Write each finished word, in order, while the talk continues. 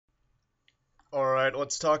Alright,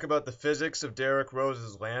 let's talk about the physics of Derrick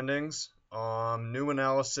Rose's landings. New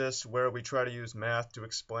analysis where we try to use math to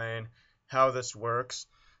explain how this works.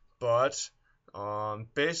 But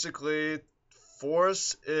basically,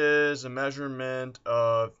 force is a measurement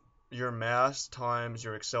of your mass times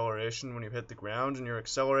your acceleration when you hit the ground, and your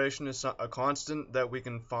acceleration is a constant that we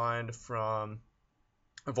can find from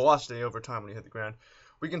velocity over time when you hit the ground.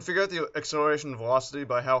 We can figure out the acceleration and velocity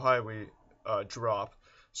by how high we drop.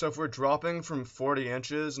 So if we're dropping from 40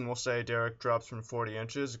 inches, and we'll say Derrick drops from 40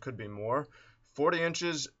 inches, it could be more. 40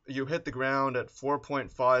 inches, you hit the ground at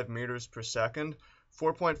 4.5 meters per second.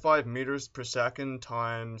 4.5 meters per second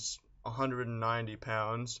times 190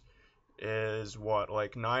 pounds is what,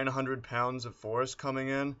 like 900 pounds of force coming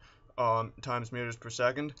in times meters per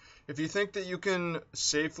second. If you think that you can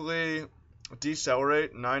safely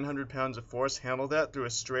decelerate 900 pounds of force, handle that through a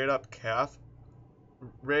straight up calf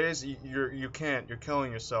raise, you can't. You're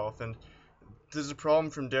killing yourself. And this is a problem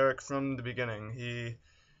from Derrick from the beginning.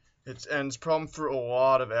 It's a problem for a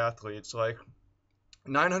lot of athletes. Like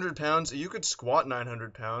 900 pounds, you could squat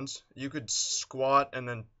 900 pounds. You could squat and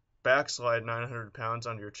then backslide 900 pounds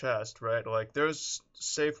on your chest, right? Like there's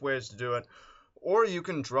safe ways to do it. Or you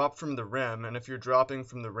can drop from the rim, and if you're dropping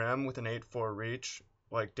from the rim with an 8-4 reach,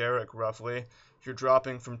 like Derrick roughly, you're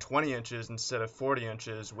dropping from 20 inches instead of 40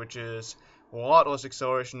 inches, which is a lot less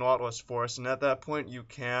acceleration, a lot less force, and at that point you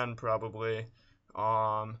can probably,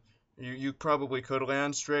 um, you probably could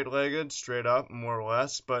land straight-legged, straight up, more or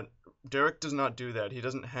less, but Derrick does not do that. He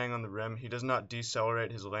doesn't hang on the rim. He does not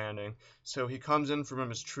decelerate his landing. So he comes in from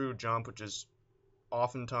his true jump, which is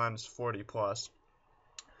oftentimes 40 plus.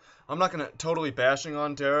 I'm not going to totally bashing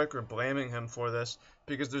on Derrick or blaming him for this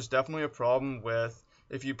because there's definitely a problem with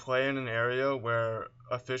if you play in an area where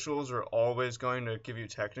officials are always going to give you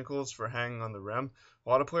technicals for hanging on the rim. A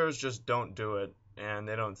lot of players just don't do it and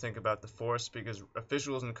they don't think about the force because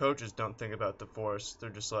officials and coaches don't think about the force. They're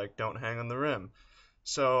just like, don't hang on the rim.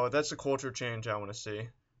 So that's a culture change I want to see.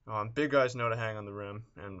 Big guys know to hang on the rim,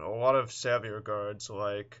 and a lot of savvier guards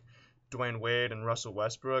like Dwayne Wade and Russell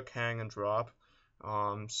Westbrook hang and drop.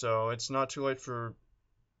 So it's not too late for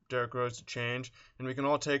Derrick Rose to change, and we can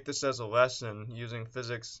all take this as a lesson using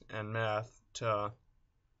physics and math to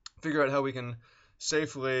figure out how we can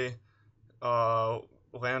safely uh,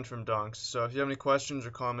 land from dunks. So if you have any questions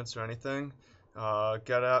or comments or anything,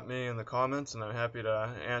 get at me in the comments, and I'm happy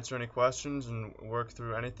to answer any questions and work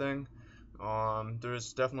through anything.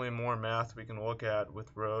 There's definitely more math we can look at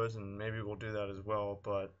with Rose, and maybe we'll do that as well.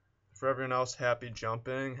 But for everyone else, happy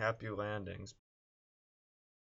jumping, happy landings.